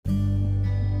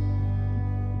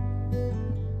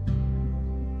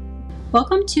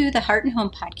Welcome to the Heart and Home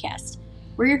Podcast.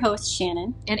 We're your hosts,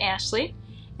 Shannon and Ashley,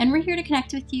 and we're here to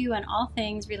connect with you on all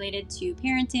things related to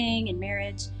parenting and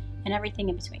marriage and everything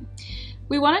in between.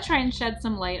 We want to try and shed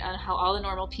some light on how all the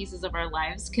normal pieces of our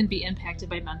lives can be impacted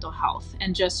by mental health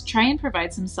and just try and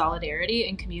provide some solidarity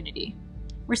and community.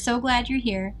 We're so glad you're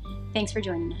here. Thanks for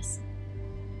joining us.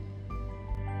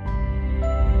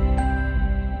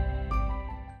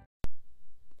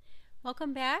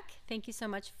 Welcome back. Thank you so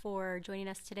much for joining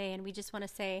us today. And we just want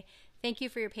to say thank you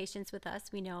for your patience with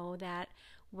us. We know that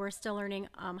we're still learning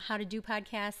how to do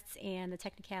podcasts and the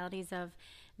technicalities of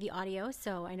the audio.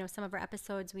 So I know some of our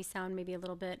episodes we sound maybe a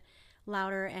little bit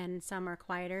louder and some are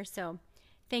quieter. So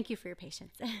thank you for your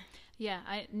patience. Yeah,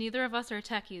 neither of us are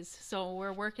techies, so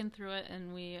we're working through it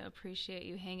and we appreciate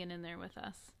you hanging in there with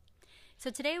us. So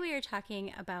today we are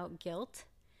talking about guilt.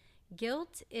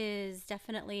 Guilt is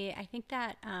definitely, I think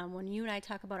that when you and I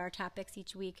talk about our topics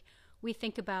each week, we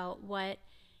think about what,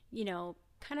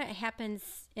 kind of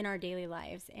happens in our daily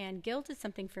lives. And guilt is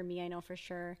something for me, I know for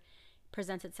sure,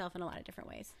 presents itself in a lot of different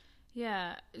ways.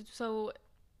 Yeah, so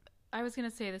I was going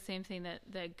to say the same thing,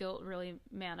 that guilt really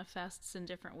manifests in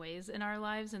different ways in our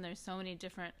lives. And there's so many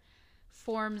different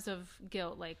forms of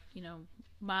guilt, like,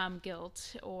 mom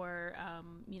guilt, or,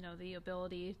 the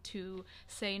ability to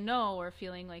say no, or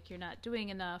feeling like you're not doing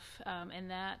enough. And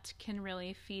that can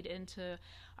really feed into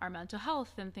our mental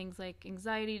health and things like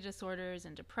anxiety disorders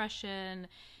and depression,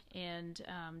 and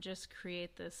just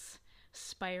create this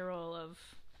spiral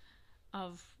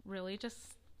of really just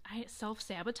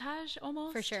self-sabotage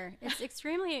almost. For sure. It's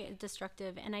extremely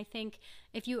destructive. And I think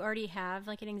if you already have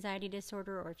like an anxiety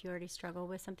disorder, or if you already struggle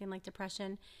with something like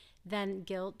depression, then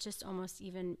guilt just almost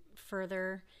even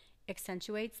further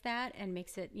accentuates that and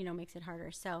makes it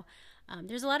harder. So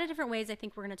there's a lot of different ways I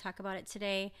think we're going to talk about it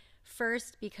today.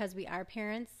 First, because we are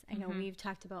parents, I know we've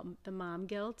talked about the mom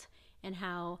guilt and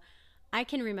how I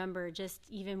can remember just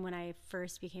even when I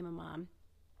first became a mom,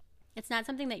 it's not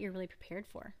something that you're really prepared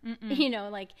for.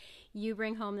 Like you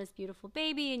bring home this beautiful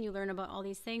baby and you learn about all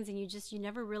these things, and you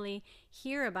never really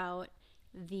hear about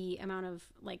the amount of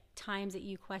like times that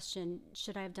you question,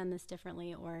 should I have done this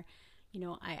differently? Or,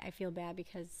 I feel bad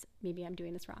because maybe I'm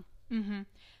doing this wrong. Mm-hmm.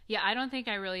 Yeah, I don't think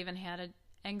I really even had an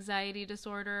anxiety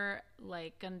disorder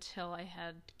like until I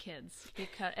had kids,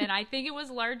 and I think it was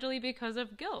largely because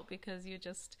of guilt, because you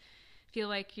just feel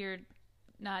like you're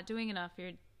not doing enough,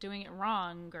 you're doing it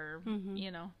wrong, or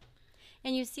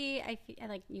And you see, I feel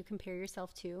like you compare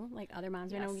yourself to like other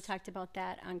moms. Yes. I know we talked about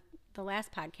that on the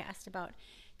last podcast about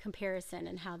comparison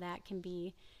and how that can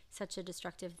be such a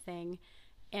destructive thing.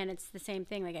 And it's the same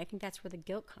thing. Like I think that's where the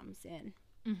guilt comes in.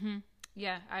 Mm-hmm.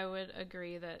 Yeah, I would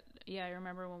agree that. Yeah, I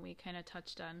remember when we kind of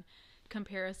touched on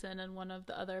comparison in one of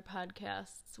the other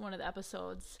podcasts, one of the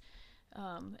episodes,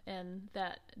 and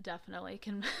that definitely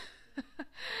can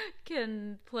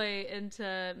can play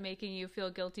into making you feel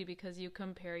guilty because you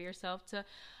compare yourself to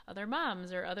other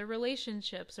moms or other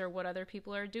relationships or what other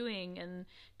people are doing, and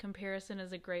comparison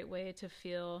is a great way to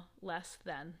feel less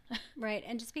than. Right,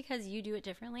 and just because you do it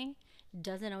differently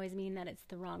doesn't always mean that it's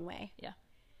the wrong way. Yeah.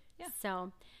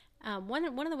 So one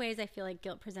of the ways I feel like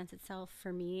guilt presents itself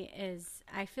for me is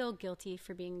I feel guilty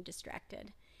for being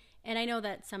distracted. And I know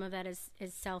that some of that is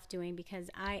self-doing because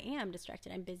I am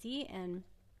distracted. I'm busy, and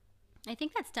I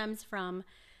think that stems from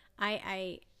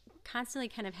I constantly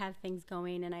kind of have things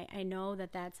going, and I know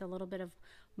that that's a little bit of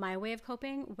my way of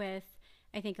coping with,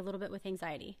 I think, a little bit with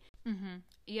anxiety. Mm-hmm.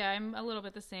 Yeah, I'm a little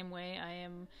bit the same way. I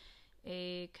am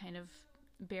a kind of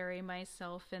bury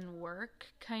myself in work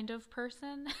kind of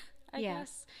person, I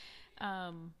guess.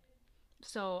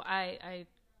 So I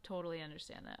totally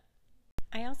understand that.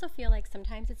 I also feel like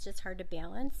sometimes it's just hard to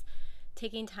balance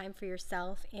taking time for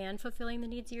yourself and fulfilling the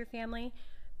needs of your family,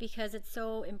 because it's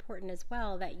so important as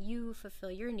well that you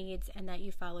fulfill your needs and that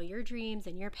you follow your dreams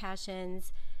and your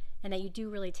passions, and that you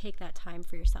do really take that time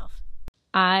for yourself.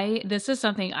 This is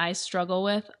something I struggle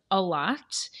with a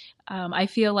lot. I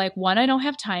feel like, one, I don't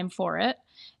have time for it.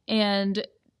 And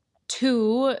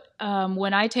two,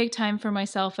 when I take time for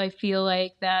myself, I feel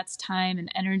like that's time and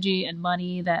energy and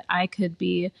money that I could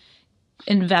be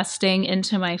investing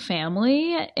into my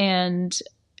family. And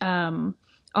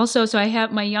also, so I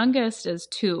have, my youngest is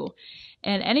 2.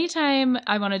 And anytime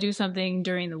I want to do something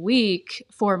during the week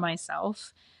for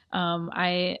myself,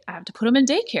 I have to put him in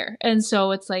daycare. And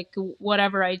so it's like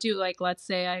whatever I do, like let's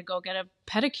say I go get a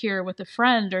pedicure with a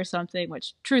friend or something,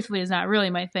 which truthfully is not really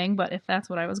my thing, but if that's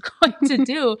what I was going to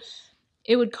do,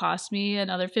 it would cost me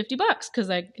another $50 because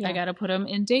I got to put him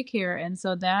in daycare. And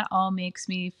so that all makes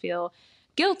me feel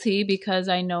guilty because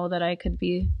I know that I could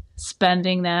be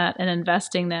spending that and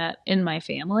investing that in my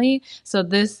family. So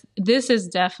this is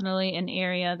definitely an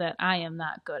area that I am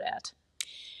not good at.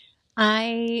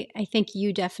 I think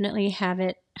you definitely have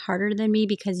it harder than me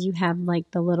because you have like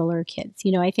the littler kids.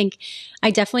 You know, I think I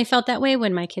definitely felt that way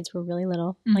when my kids were really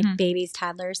little, like babies,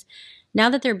 toddlers. Now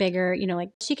that they're bigger, you know,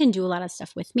 like she can do a lot of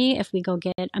stuff with me. If we go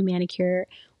get a manicure,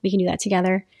 we can do that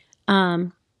together.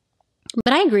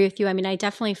 But I agree with you. I mean, I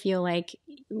definitely feel like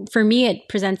for me, it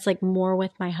presents like more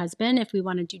with my husband if we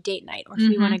want to do date night or if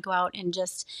we want to go out and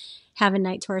just have a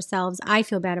night to ourselves. I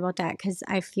feel bad about that because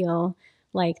I feel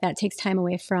like that takes time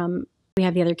away from we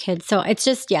have the other kids. So it's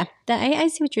just, yeah, that I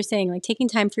see what you're saying, like taking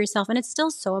time for yourself. And it's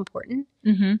still so important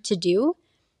to do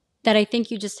that I think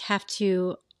you just have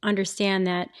to understand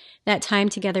that that time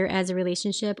together as a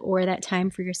relationship or that time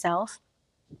for yourself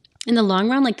in the long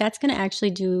run, like that's going to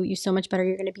actually do you so much better.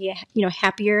 You're going to be a, you know,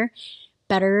 happier,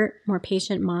 better, more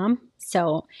patient mom.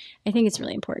 So I think it's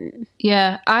really important.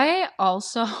 Yeah, I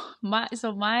also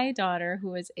my daughter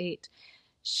who is 8,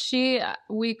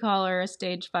 we call her a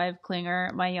stage 5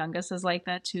 clinger. My youngest is like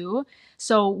that too.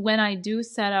 So when I do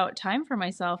set out time for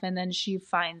myself and then she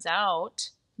finds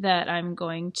out that I'm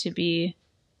going to be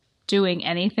doing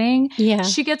anything,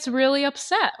 she gets really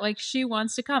upset. Like she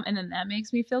wants to come. And then that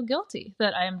makes me feel guilty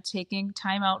that I'm taking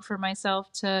time out for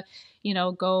myself to,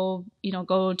 go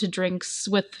to drinks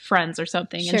with friends or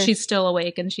something. Sure. And she's still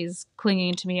awake and she's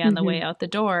clinging to me on the way out the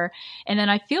door. And then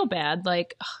I feel bad.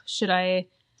 Like, should I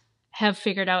have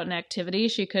figured out an activity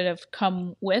she could have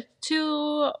come with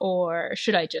to, or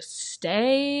should I just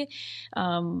stay?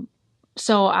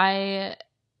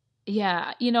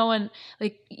 Yeah, and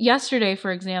like yesterday,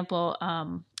 for example,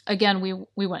 again,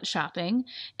 we went shopping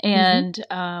and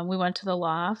we went to the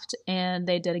Loft and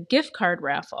they did a gift card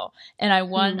raffle and I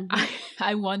won,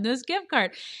 I won this gift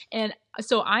card. And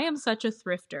so I am such a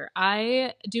thrifter.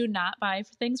 I do not buy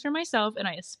things for myself and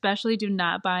I especially do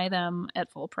not buy them at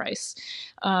full price.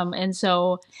 And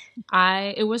so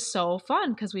it was so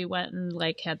fun because we went and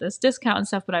like had this discount and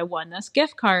stuff, but I won this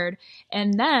gift card.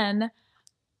 And then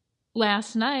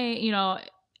last night,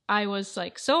 I was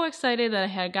like so excited that I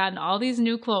had gotten all these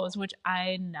new clothes, which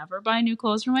I never buy new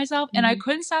clothes for myself. And I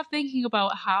couldn't stop thinking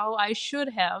about how I should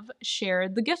have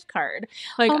shared the gift card.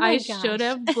 Like I should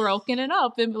have broken it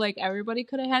up and like everybody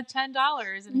could have had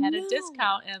 $10 and had a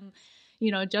discount. And,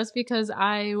 just because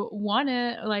I won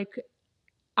it, like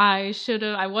I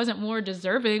wasn't more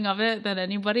deserving of it than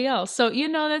anybody else. So,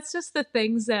 that's just the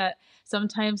things that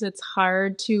sometimes it's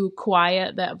hard to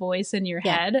quiet that voice in your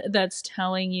head that's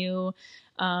telling you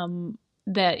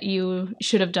that you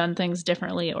should have done things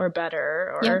differently or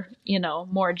better or,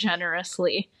 more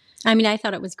generously. I mean, I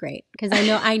thought it was great because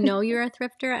I know you're a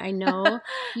thrifter. I know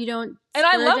you don't and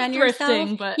I love on thrifting,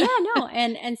 yourself. but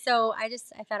and so I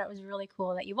thought it was really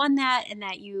cool that you won that and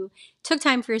that you took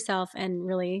time for yourself and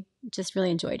really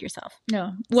enjoyed yourself.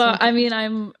 No, well, I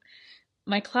mean,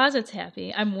 my closet's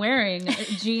happy. I'm wearing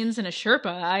jeans and a Sherpa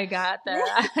I got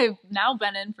that I've now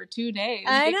been in for 2 days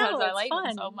because I like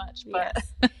them so much. But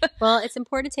well, it's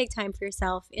important to take time for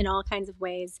yourself in all kinds of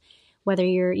ways. Whether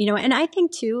you're, and I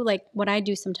think too, like what I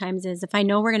do sometimes is if I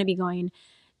know we're going to be going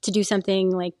to do something,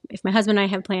 like if my husband and I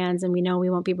have plans and we know we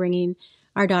won't be bringing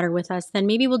our daughter with us, then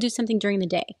maybe we'll do something during the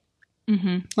day,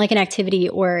 like an activity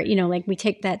or, like we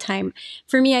take that time.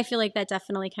 For me, I feel like that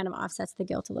definitely kind of offsets the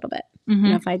guilt a little bit,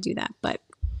 if I do that. But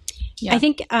I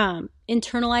think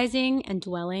internalizing and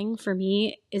dwelling for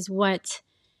me is what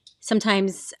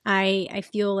sometimes I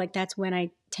feel like that's when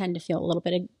I tend to feel a little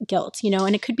bit of guilt,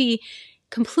 and it could be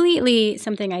completely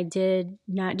something I did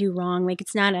not do wrong. Like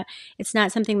it's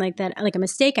not something like that, like a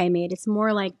mistake I made. It's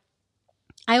more like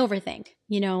I overthink,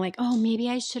 like, oh, maybe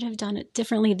I should have done it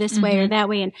differently this way or that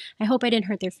way. And I hope I didn't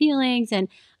hurt their feelings. And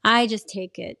I just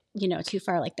take it, too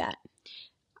far like that.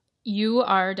 You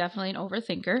are definitely an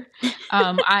overthinker.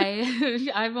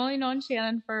 I've only known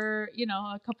Shannon for,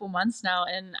 a couple months now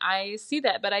and I see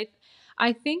that, but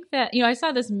I think that, I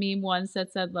saw this meme once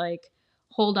that said like,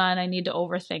 hold on, I need to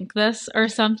overthink this or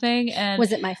something. And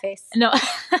was it my face? No.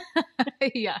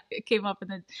 Yeah, it came up in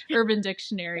the Urban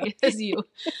Dictionary as you.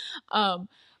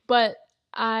 But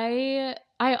I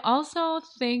also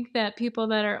think that people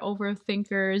that are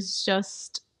overthinkers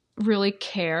just really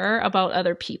care about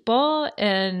other people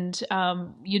and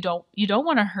you don't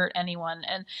want to hurt anyone.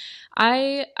 And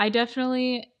I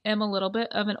definitely am a little bit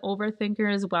of an overthinker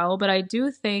as well, but I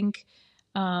do think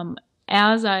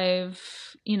as I've,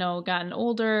 gotten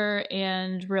older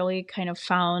and really kind of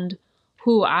found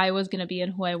who I was going to be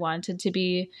and who I wanted to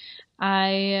be,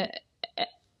 I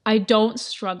I don't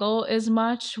struggle as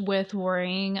much with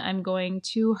worrying I'm going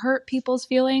to hurt people's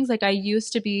feelings. Like I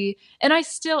used to be, and I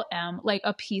still am, like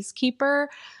a peacekeeper.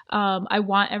 I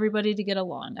want everybody to get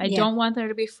along. I don't want there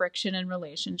to be friction in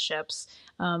relationships.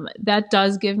 That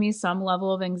does give me some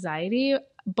level of anxiety,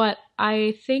 but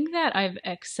I think that I've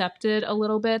accepted a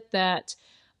little bit that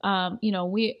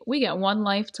we get one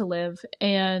life to live,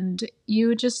 and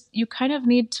you kind of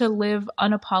need to live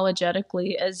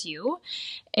unapologetically as you.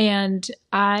 And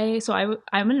I'm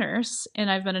a nurse, and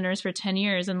I've been a nurse for 10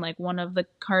 years, and like one of the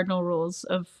cardinal rules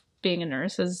of being a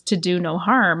nurse is to do no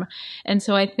harm. And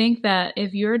so I think that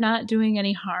if you're not doing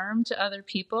any harm to other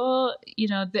people,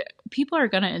 people are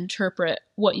going to interpret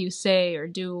what you say or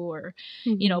do or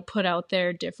put out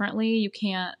there differently. You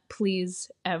can't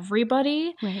please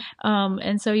everybody. Right.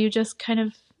 And so you just kind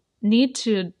of need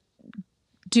to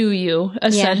do you,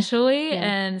 essentially.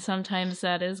 Yeah. And sometimes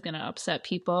that is going to upset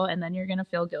people, and then you're going to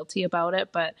feel guilty about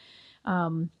it. But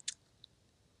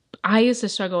I used to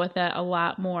struggle with that a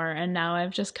lot more, and now I've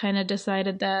just kind of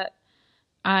decided that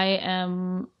I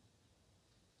am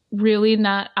really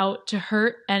not out to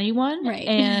hurt anyone. Right.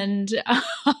 And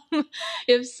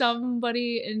if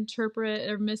somebody interpret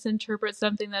or misinterprets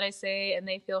something that I say and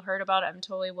they feel hurt about it, I'm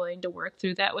totally willing to work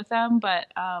through that with them. But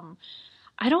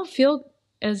I don't feel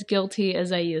as guilty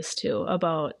as I used to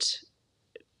about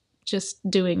just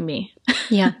doing me.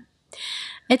 Yeah.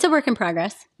 It's a work in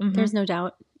progress. Mm-hmm. There's no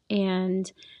doubt.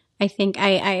 And I think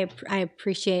I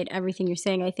appreciate everything you're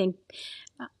saying. I think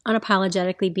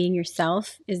unapologetically being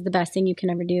yourself is the best thing you can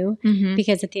ever do,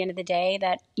 because at the end of the day,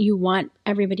 that you want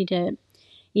everybody to,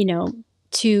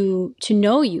 to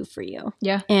know you for you,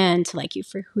 and to like you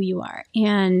for who you are.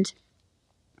 And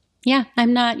yeah,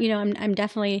 I'm not, I'm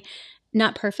definitely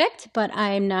not perfect, but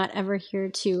I'm not ever here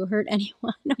to hurt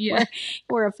anyone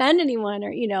or offend anyone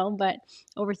or, but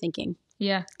overthinking.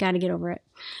 Yeah. Got to get over it.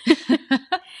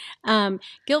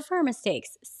 Guilt for our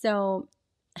mistakes. So,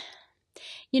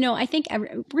 I think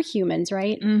we're humans,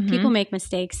 right? Mm-hmm. People make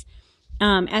mistakes.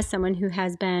 As someone who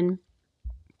has been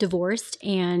divorced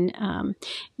and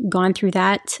gone through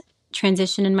that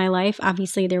transition in my life,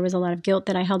 obviously there was a lot of guilt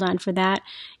that I held on for that.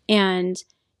 And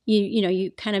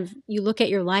you look at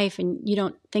your life and you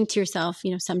don't think to yourself,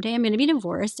 someday I'm going to be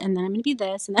divorced and then I'm going to be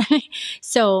this and that.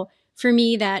 So for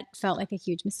me, that felt like a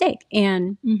huge mistake.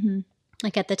 And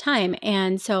like at the time.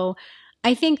 And so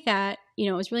I think that,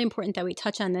 it was really important that we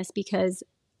touch on this, because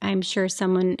I'm sure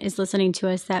someone is listening to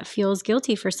us that feels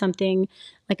guilty for something,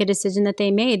 like a decision that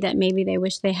they made that maybe they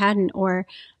wish they hadn't, or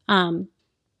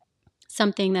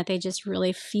something that they just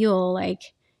really feel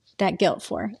like that guilt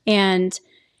for. And,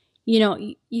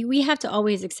 we have to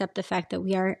always accept the fact that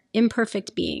we are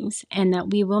imperfect beings and that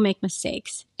we will make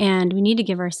mistakes, and we need to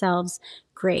give ourselves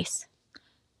grace.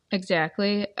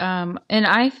 Exactly. And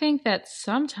I think that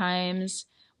sometimes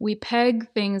we peg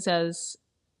things as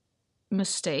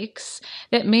mistakes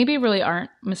that maybe really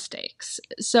aren't mistakes.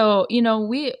 So,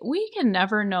 we can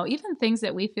never know, even things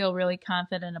that we feel really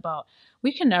confident about,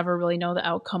 we can never really know the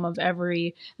outcome of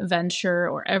every venture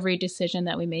or every decision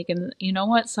that we make. And you know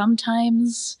what?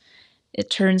 Sometimes it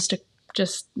turns to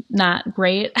just not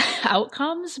great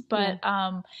outcomes, but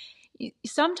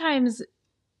sometimes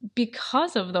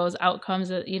because of those outcomes,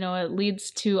 it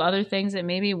leads to other things that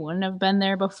maybe wouldn't have been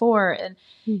there before. And,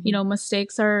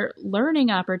 mistakes are learning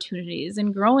opportunities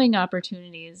and growing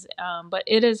opportunities. But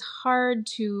it is hard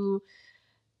to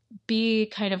be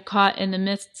kind of caught in the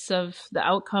midst of the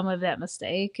outcome of that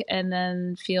mistake and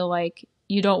then feel like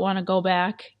you don't want to go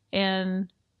back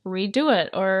and redo it,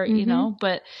 or,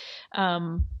 but,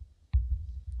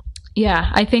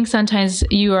 I think sometimes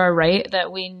you are right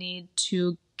that we need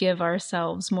to give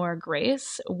ourselves more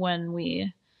grace when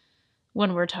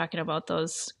we're talking about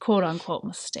those quote unquote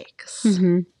mistakes.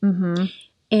 And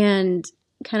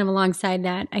kind of alongside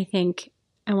that, I think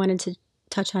I wanted to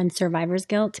touch on survivor's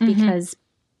guilt, because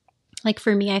like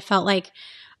for me, I felt like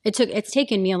it's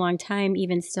taken me a long time,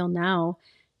 even still now,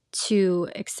 to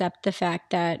accept the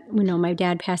fact that, my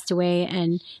dad passed away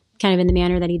and kind of in the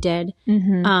manner that he did.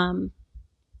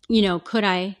 Could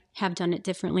I have done it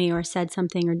differently or said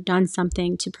something or done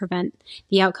something to prevent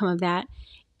the outcome of that?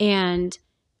 And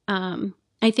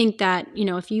I think that,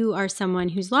 if you are someone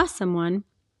who's lost someone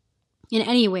in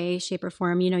any way, shape, or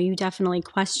form, you definitely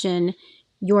question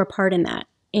your part in that.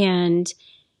 And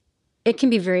it can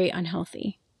be very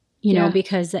unhealthy,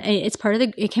 because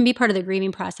it can be part of the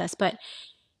grieving process. But,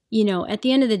 at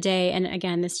the end of the day, and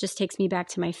again, this just takes me back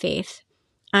to my faith,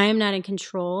 I am not in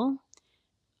control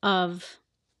of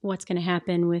what's going to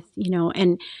happen with,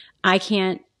 and I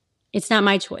can't, it's not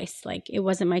my choice. Like, it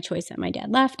wasn't my choice that my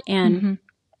dad left. And,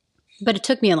 but it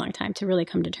took me a long time to really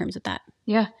come to terms with that.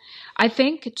 Yeah. I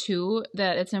think too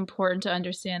that it's important to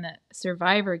understand that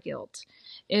survivor guilt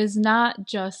is not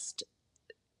just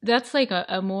that's like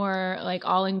a more like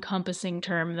all-encompassing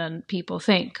term than people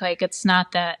think. Like it's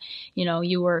not that,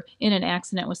 you were in an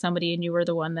accident with somebody and you were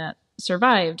the one that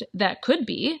survived. That could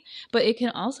be, but it can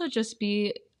also just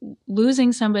be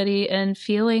losing somebody and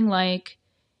feeling like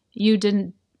you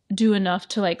didn't do enough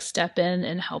to like step in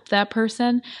and help that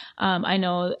person. I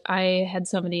know I had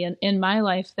somebody in my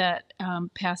life that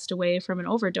passed away from an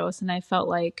overdose, and I felt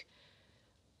like,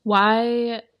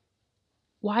 why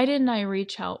didn't I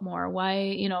reach out more?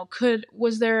 Why,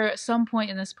 was there some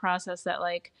point in this process that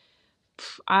like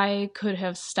I could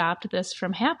have stopped this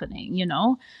from happening?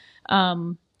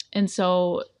 Um, and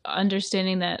so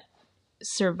understanding that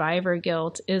survivor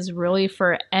guilt is really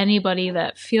for anybody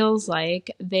that feels like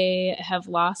they have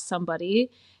lost somebody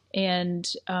and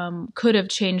could have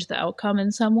changed the outcome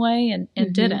in some way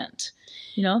and didn't.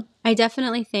 I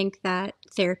definitely think that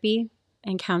therapy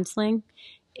and counseling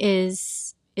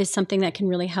is something that can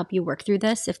really help you work through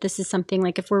this. If this is something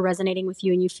like, if we're resonating with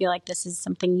you and you feel like this is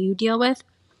something you deal with,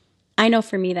 I know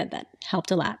for me that helped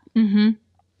a lot.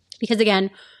 Because again,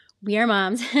 we are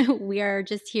moms. We are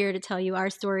just here to tell you our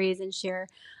stories and share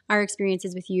our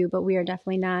experiences with you, but we are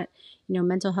definitely not,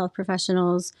 mental health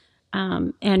professionals.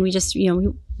 And we just,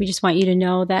 we just want you to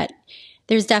know that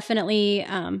there's definitely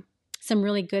some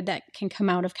really good that can come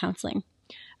out of counseling.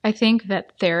 I think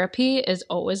that therapy is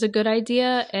always a good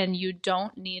idea, and you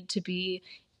don't need to be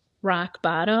rock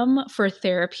bottom for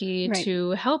therapy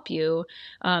to help you.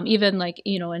 Even like,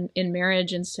 in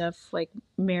marriage and stuff, like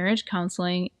marriage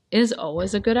counseling is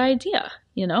always a good idea,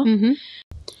 I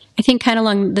think kind of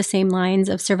along the same lines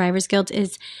of survivor's guilt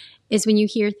is when you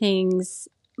hear things,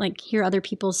 like hear other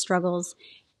people's struggles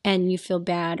and you feel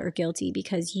bad or guilty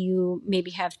because you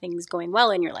maybe have things going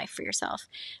well in your life for yourself.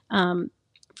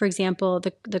 For example,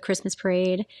 the Christmas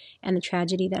parade and the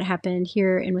tragedy that happened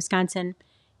here in Wisconsin,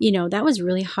 that was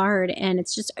really hard. And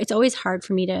it's always hard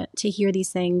for me to hear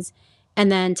these things and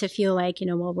then to feel like,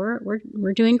 well,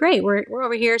 we're doing great. We're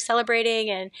over here celebrating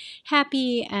and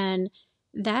happy. And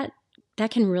that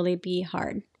can really be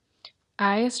hard.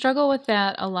 I struggle with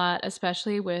that a lot,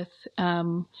 especially with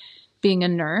being a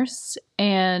nurse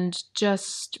and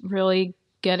just really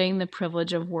getting the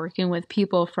privilege of working with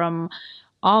people from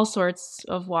all sorts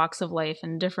of walks of life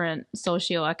and different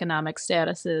socioeconomic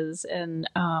statuses, and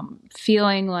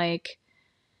feeling like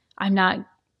I'm not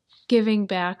giving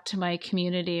back to my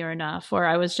community or enough. Or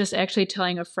I was just actually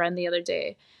telling a friend the other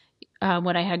day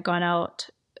when I had gone out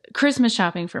Christmas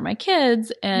shopping for my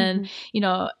kids, and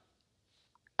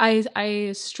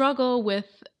I struggle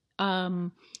with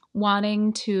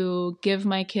wanting to give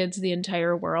my kids the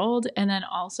entire world and then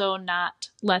also not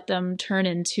let them turn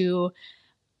into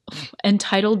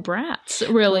entitled brats,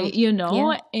 really,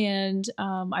 Yeah. And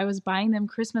I was buying them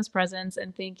Christmas presents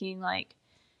and thinking like,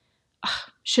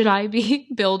 should I be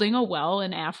building a well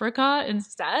in Africa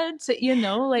instead?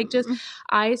 Just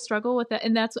I struggle with that.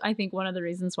 And that's, I think, one of the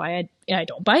reasons why I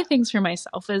don't buy things for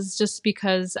myself, is just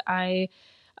because I've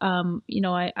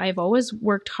always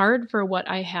worked hard for what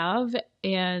I have,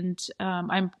 and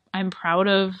I'm proud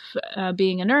of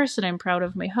being a nurse, and I'm proud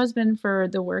of my husband for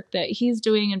the work that he's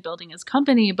doing and building his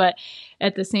company. But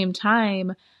at the same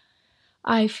time,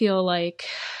 I feel like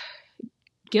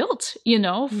guilt,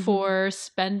 for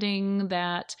spending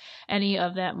any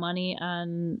of that money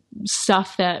on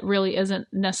stuff that really isn't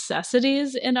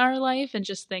necessities in our life and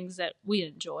just things that we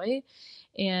enjoy.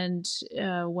 And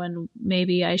when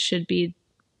maybe I should be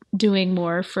doing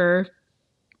more for,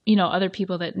 other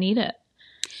people that need it.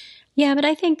 Yeah, but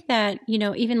I think that,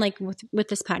 even like with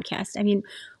this podcast, I mean,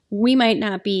 we might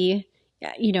not be,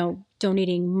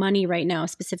 donating money right now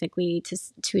specifically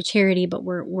to a charity, but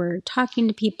we're talking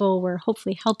to people, we're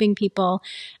hopefully helping people.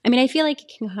 I mean, I feel like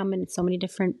it can come in so many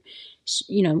different,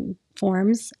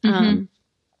 forms. And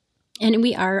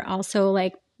we are also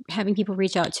like having people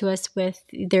reach out to us with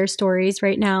their stories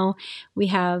right now. We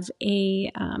have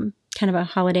a kind of a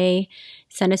holiday,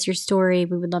 send us your story.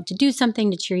 We would love to do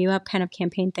something to cheer you up kind of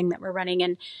campaign thing that we're running.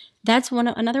 And that's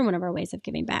another one of our ways of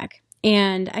giving back.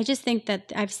 And I just think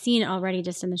that I've seen already,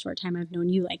 just in the short time I've known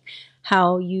you, like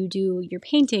how you do your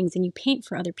paintings and you paint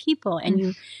for other people,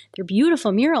 and they're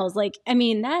beautiful murals. Like, I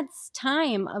mean, that's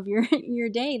time of your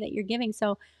day that you're giving.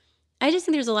 So I just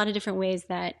think there's a lot of different ways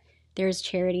that there's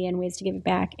charity and ways to give it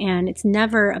back. And it's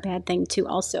never a bad thing to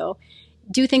also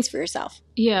do things for yourself.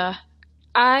 Yeah.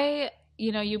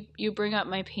 You bring up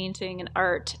my painting and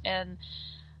art, and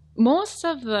most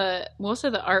of the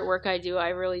artwork I do, I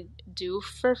really do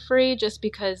for free, just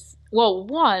because, well,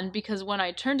 one, because when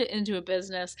I turned it into a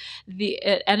business,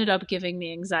 it ended up giving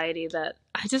me anxiety that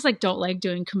I just like don't like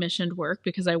doing commissioned work,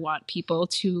 because I want people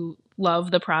to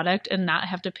love the product and not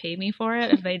have to pay me for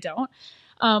it if they don't.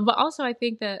 But also I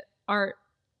think that art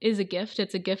is a gift.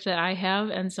 It's a gift that I have,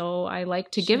 and so I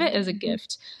like to give it as a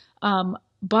gift.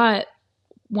 But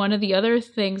one of the other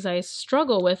things I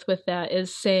struggle with that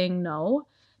is saying no,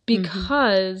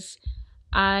 because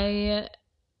I,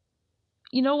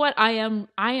 you know what, I am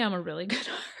a really good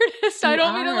artist. I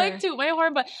don't mean to like toot my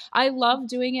horn, but I love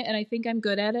doing it and I think I'm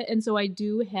good at it. And so I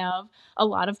do have a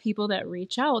lot of people that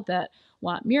reach out that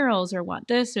want murals or want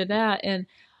this or that. And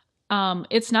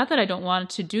it's not that I don't want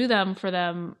to do them for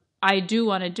them. I do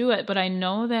want to do it, but I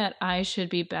know that I should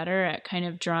be better at kind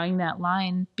of drawing that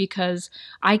line, because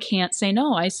I can't say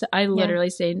no. I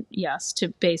literally say yes to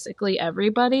basically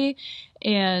everybody.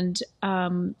 And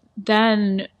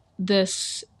then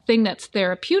this thing that's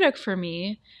therapeutic for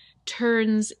me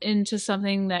turns into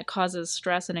something that causes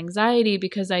stress and anxiety,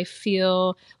 because I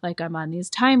feel like I'm on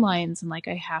these timelines and like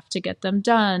I have to get them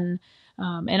done.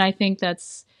 And I think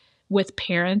that's, with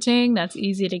parenting, that's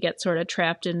easy to get sort of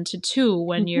trapped into too,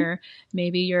 when you're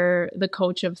the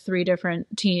coach of 3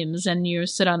 different teams and you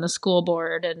sit on the school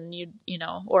board and you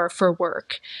know, or for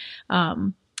work.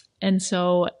 And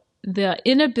so the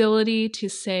inability to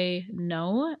say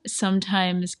no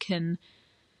sometimes can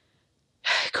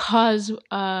cause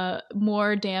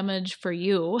more damage for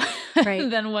you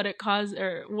than what it causes,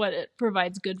 or what it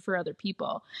provides good for other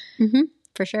people.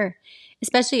 For sure.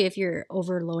 Especially if you're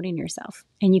overloading yourself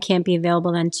and you can't be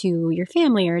available then to your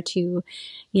family or to,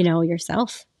 you know,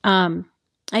 yourself. I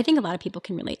think a lot of people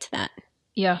can relate to that.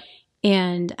 Yeah.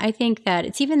 And I think that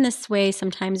it's even this way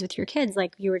sometimes with your kids.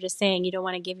 Like you were just saying, you don't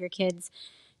want to give your kids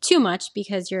too much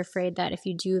because you're afraid that if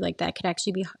you do, like, that could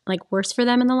actually be like worse for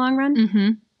them in the long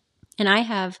run. And I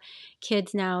have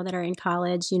kids now that are in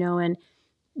college, you know, and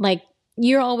like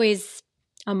you're always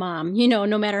a mom, you know,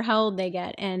 no matter how old they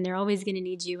get, and they're always going to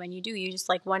need you. And you just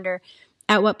like wonder,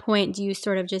 at what point do you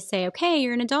sort of just say, okay,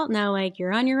 you're an adult now, like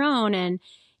you're on your own,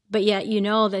 but yet, you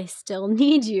know, they still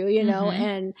need you, you know,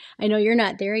 and I know you're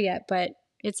not there yet, but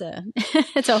it's a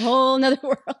whole nother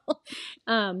world.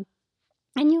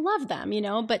 And you love them, you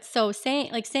know, but so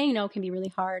saying no can be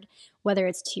really hard, whether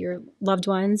it's to your loved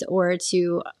ones or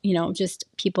to, you know, just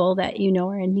people that you know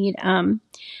are in need.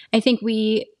 I think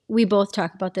we both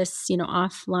talk about this, you know,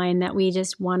 offline, that we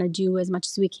just want to do as much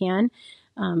as we can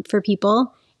for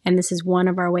people. And this is one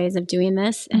of our ways of doing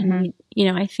this. And, you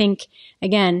know, I think,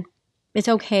 again, it's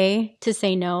okay to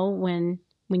say no when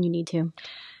you need to.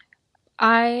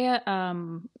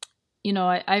 You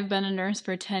know, I've been a nurse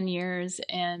for 10 years,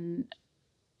 and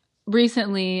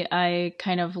recently I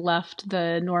kind of left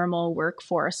the normal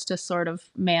workforce to sort of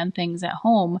man things at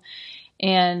home.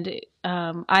 And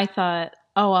I thought,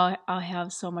 oh, I'll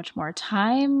have so much more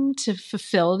time to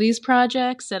fulfill these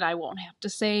projects, and I won't have to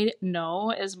say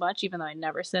no as much, even though I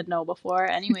never said no before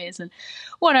anyways. And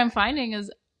what I'm finding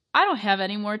is I don't have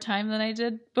any more time than I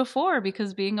did before,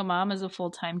 because being a mom is a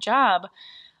full-time job.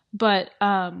 But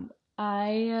I've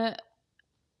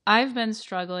been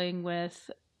struggling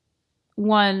with,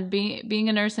 one, being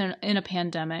a nurse in a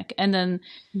pandemic, and then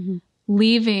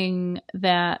leaving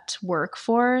that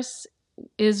workforce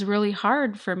is really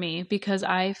hard for me, because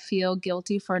I feel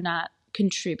guilty for not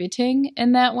contributing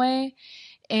in that way.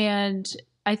 And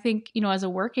I think, you know, as a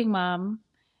working mom,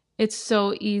 it's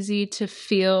so easy to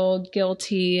feel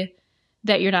guilty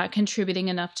that you're not contributing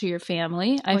enough to your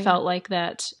family. I felt like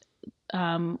that,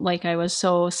 like I was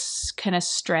so kind of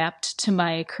strapped to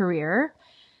my career.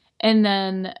 And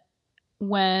then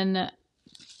when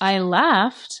I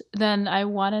left, then I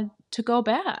wanted to go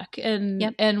back and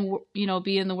you know,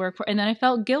 be in the workforce. And then I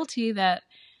felt guilty that,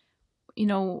 you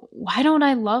know, why don't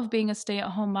I love being a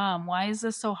stay-at-home mom? Why is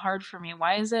this so hard for me?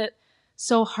 Why is it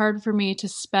so hard for me to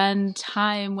spend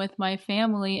time with my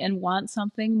family and want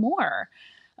something more?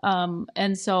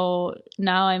 And so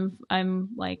now I'm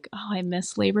like, oh, I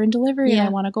miss labor and delivery and I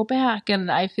want to go back, and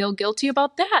I feel guilty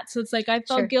about that. So it's like, I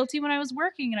felt guilty when I was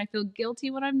working, and I feel guilty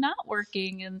when I'm not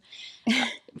working. And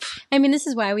I mean, this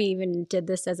is why we even did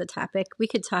this as a topic. We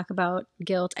could talk about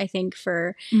guilt, I think,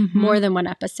 for more than one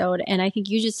episode. And I think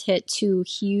you just hit 2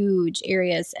 huge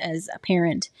areas as a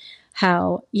parent.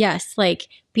 How, yes, like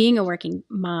being a working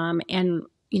mom and,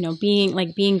 you know,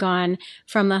 being gone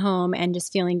from the home and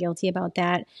just feeling guilty about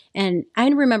that. And I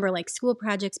remember like school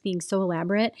projects being so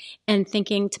elaborate and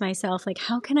thinking to myself, like,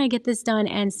 how can I get this done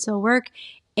and still work?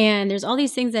 And there's all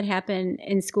these things that happen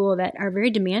in school that are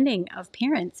very demanding of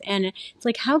parents. And it's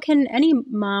like, how can any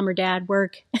mom or dad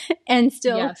work and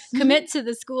still commit to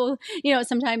the school,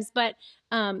 sometimes, but,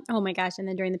 oh my gosh. And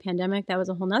then during the pandemic, that was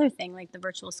a whole nother thing, like the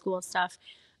virtual school stuff.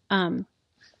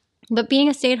 But being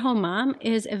a stay-at-home mom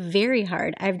is very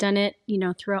hard. I've done it,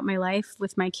 throughout my life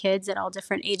with my kids at all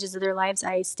different ages of their lives.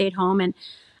 I stayed home, and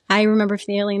I remember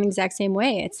feeling the exact same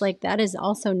way. It's like, that is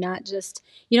also not just,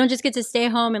 you don't just get to stay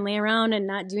home and lay around and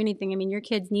not do anything. I mean, your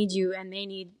kids need you, and they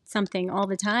need something all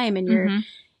the time, and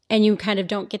and you kind of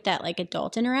don't get that like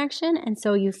adult interaction. And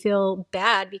so you feel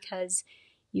bad because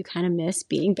you kind of miss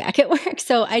being back at work.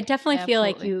 So I definitely feel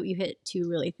like you hit two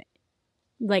really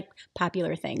like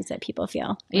popular things that people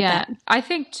feel. Yeah. That. I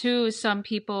think too, some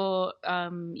people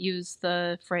use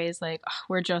the phrase like, oh,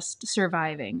 we're just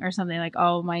surviving, or something like,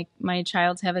 oh, my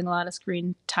child's having a lot of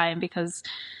screen time because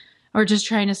we're just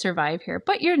trying to survive here.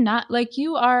 But you're not. Like,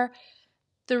 you are,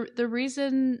 the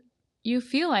reason you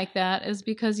feel like that is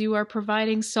because you are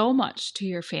providing so much to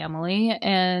your family,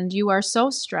 and you are so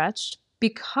stretched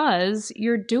because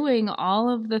you're doing all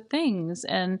of the things,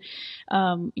 and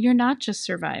you're not just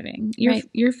surviving.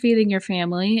 You're feeding your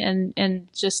family and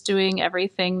just doing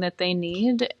everything that they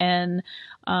need. And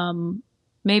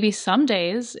maybe some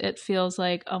days it feels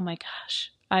like, oh my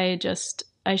gosh, I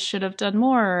should have done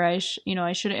more. Or I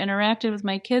should have interacted with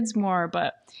my kids more.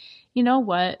 But you know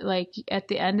what? Like, at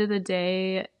the end of the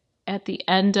day, at the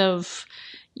end of,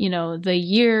 the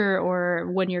year, or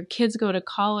when your kids go to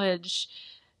college,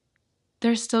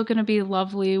 they're still going to be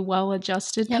lovely,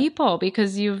 well-adjusted people,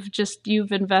 because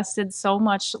you've invested so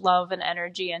much love and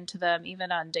energy into them,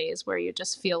 even on days where you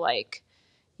just feel like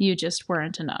you just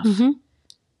weren't enough.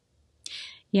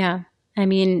 Yeah. I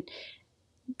mean,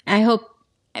 I hope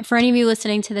for any of you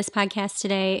listening to this podcast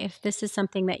today, if this is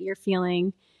something that you're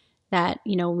feeling that,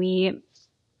 we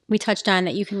touched on,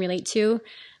 that you can relate to,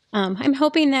 I'm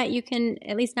hoping that you can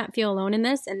at least not feel alone in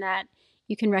this, and that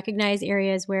you can recognize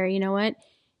areas where,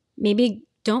 maybe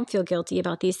don't feel guilty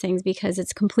about these things, because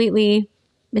it's completely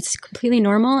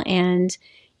normal. And,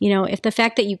 if the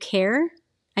fact that you care,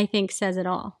 I think, says it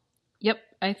all. Yep.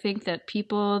 I think that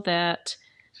people that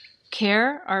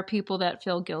care are people that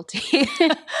feel guilty.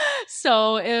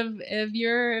 So if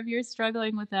you're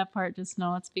struggling with that part, just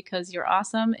know it's because you're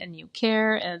awesome and you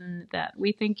care, and that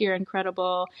we think you're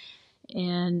incredible.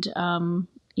 And,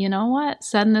 you know what?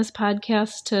 Send this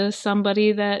podcast to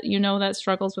somebody that that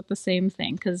struggles with the same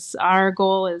thing, because our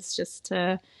goal is just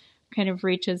to kind of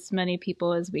reach as many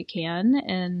people as we can,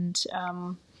 and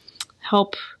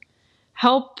help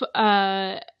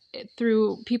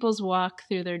through people's walk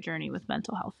through their journey with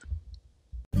mental health.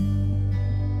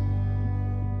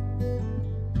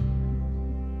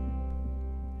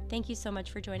 Thank you so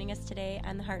much for joining us today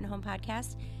on the Heart and Home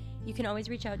Podcast. You can always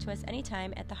reach out to us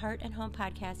anytime at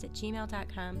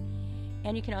theheartandhomepodcast@gmail.com,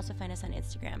 and you can also find us on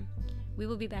Instagram. We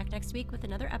will be back next week with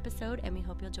another episode, and we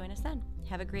hope you'll join us then.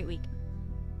 Have a great week.